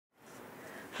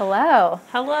Hello.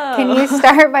 Hello. Can you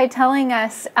start by telling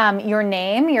us your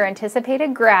name, your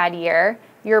anticipated grad year,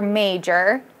 your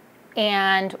major,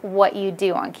 and what you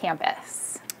do on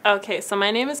campus? Okay, so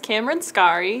my name is Camryn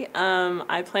Skari.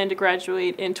 I plan to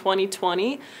graduate in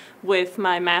 2020 with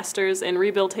my master's in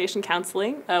rehabilitation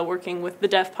counseling, working with the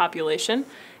deaf population.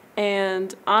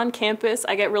 And on campus,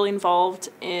 I get really involved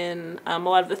in a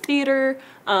lot of the theater,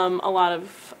 a lot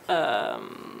of,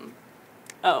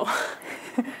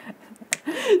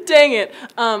 dang it.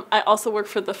 I also work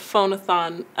for the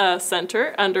Phonathon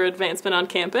Center under Advancement on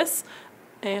Campus.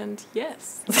 And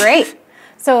yes. Great.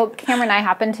 So Camryn, I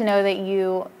happen to know that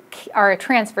you are a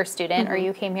transfer student, or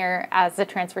you came here as a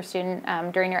transfer student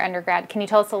during your undergrad. Can you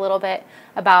tell us a little bit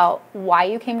about why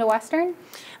you came to Western?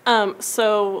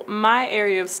 So my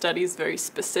area of study is very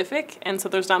specific, and so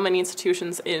there's not many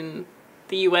institutions in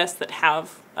the U.S. that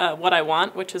have what I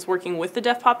want, which is working with the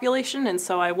deaf population. And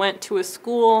so I went to a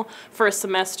school for a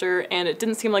semester, and it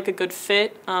didn't seem like a good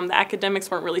fit. The academics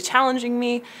weren't really challenging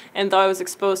me, and though I was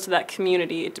exposed to that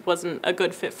community, it wasn't a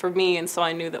good fit for me. And so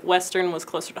I knew that Western was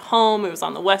closer to home. It was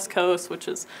on the West Coast, which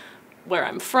is where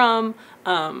I'm from,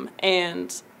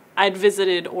 and I'd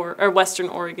visited Western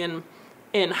Oregon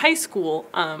in high school.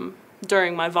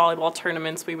 During my volleyball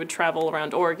tournaments, we would travel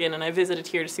around Oregon, and I visited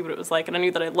here to see what it was like, and I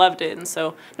knew that I loved it. And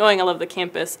so knowing I loved the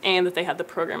campus and that they had the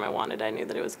program I wanted, I knew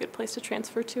that it was a good place to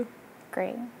transfer to.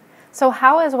 Great. So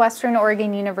how has Western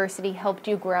Oregon University helped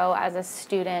you grow as a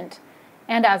student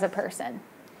and as a person?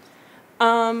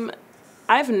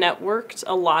 I've networked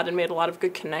a lot and made a lot of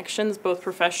good connections, both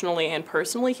professionally and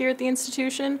personally here at the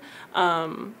institution.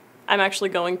 I'm actually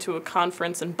going to a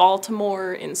conference in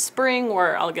Baltimore in spring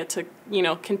where I'll get to,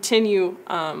 continue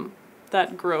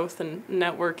that growth and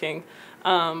networking.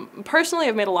 Personally,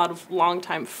 I've made a lot of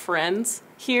longtime friends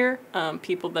here,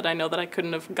 people that I know that I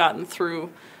couldn't have gotten through,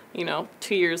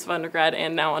 2 years of undergrad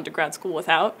and now undergrad school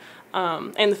without.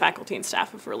 And the faculty and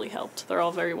staff have really helped. They're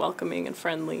all very welcoming and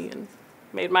friendly and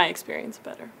made my experience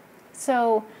better.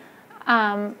 So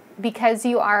because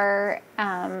you are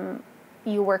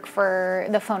you work for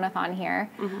the Phonathon here.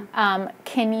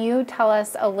 Can you tell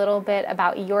us a little bit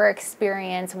about your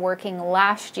experience working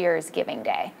last year's Giving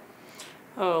Day?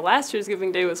 Oh, last year's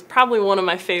Giving Day was probably one of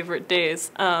my favorite days.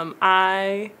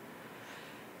 I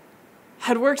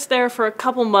had worked there for a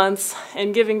couple months,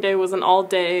 and Giving Day was an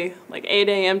all-day, like 8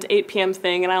 a.m. to 8 p.m.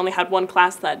 thing, and I only had one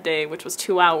class that day, which was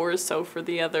 2 hours, so for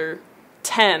the other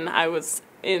 10, I was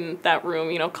in that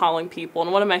room, calling people.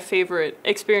 And one of my favorite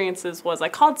experiences was I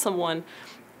called someone,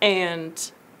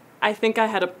 and I think I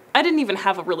didn't even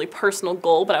have a really personal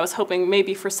goal, but I was hoping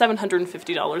maybe for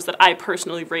 $750 that I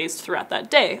personally raised throughout that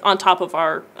day on top of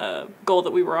our goal that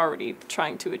we were already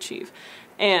trying to achieve.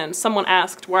 And someone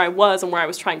asked where I was and where I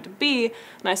was trying to be,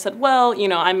 and I said, well,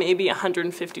 I'm maybe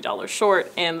 $150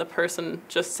 short, and the person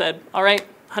just said, all right,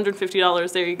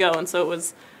 $150, there you go. And so it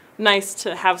was nice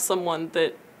to have someone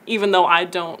that, even though I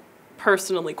don't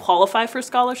personally qualify for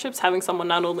scholarships, having someone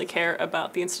not only care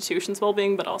about the institution's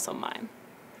well-being, but also mine.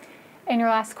 And your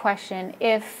last question,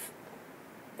 if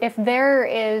there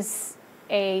is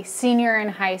a senior in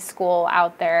high school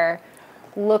out there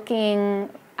looking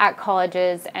at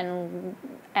colleges and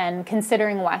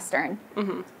considering Western,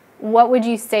 what would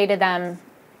you say to them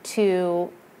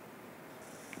to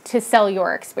sell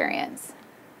your experience?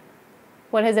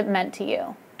 What has it meant to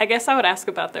you? I guess I would ask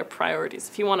about their priorities.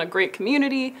 If you want a great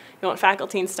community, you want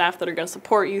faculty and staff that are going to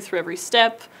support you through every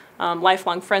step,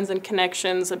 lifelong friends and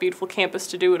connections, a beautiful campus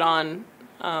to do it on,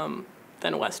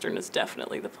 then Western is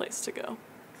definitely the place to go.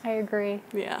 I agree.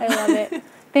 Yeah. I love it.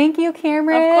 Thank you,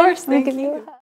 Camryn. Of course. Thank you.